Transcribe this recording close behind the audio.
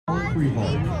free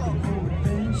fall.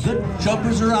 The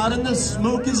jumpers are out and the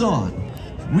smoke is on.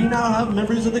 We now have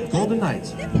members of the Golden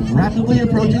Knights rapidly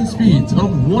approaching speeds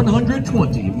of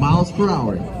 120 miles per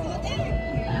hour.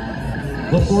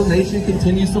 The formation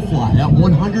continues to fly at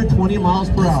 120 miles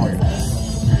per hour.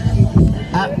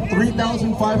 At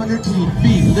 3,500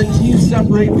 feet, the teams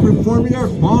separate, performing our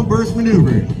bomb burst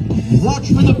maneuver. Watch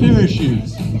for the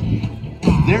parachutes.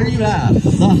 There you have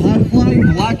the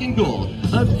high-flying black and gold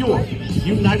of your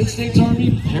United States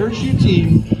Army parachute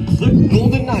team, the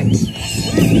Golden Knights.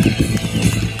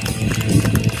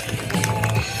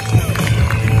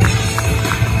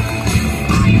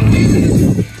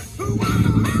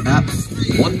 At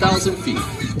 1,000 feet,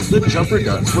 the jumper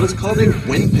does what is called a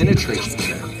wind penetration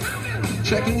check,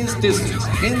 checking his distance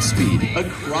and speed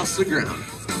across the ground.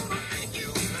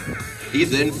 He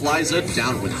then flies a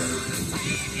downwind load.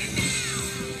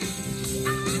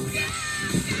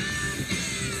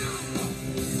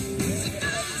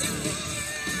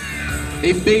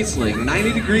 A base sling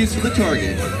 90 degrees to the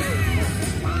target.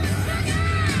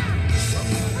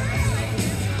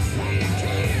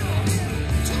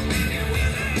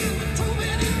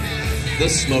 The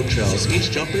smoke trails each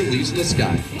jumper leaves in the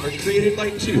sky are created by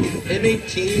two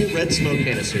M18 red smoke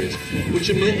canisters,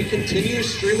 which emit a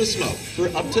continuous stream of smoke for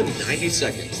up to 90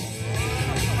 seconds.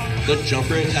 The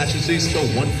jumper attaches these to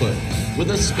 1 foot with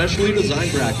a specially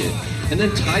designed bracket and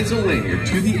then ties a lanyard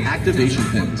to the activation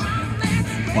pins.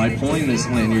 By pulling this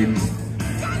lanyard,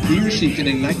 he or she can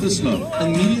ignite the smoke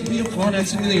immediately upon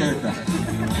exiting the aircraft,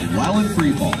 while in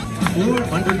free fall or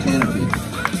under canopy.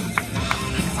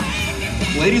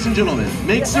 Ladies and gentlemen,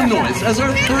 make some noise as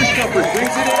our first jumper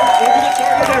brings it in over the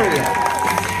target area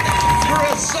for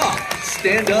a soft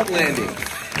stand-up landing.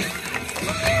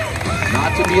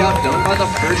 Not to be outdone by the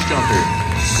first jumper,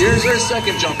 here's our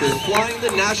second jumper flying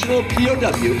the national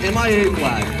POW MIA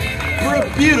flag for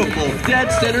a beautiful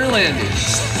dead center landing.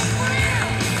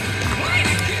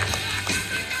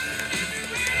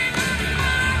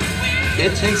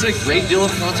 It takes a great deal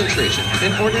of concentration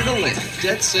in order to land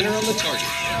dead center on the target.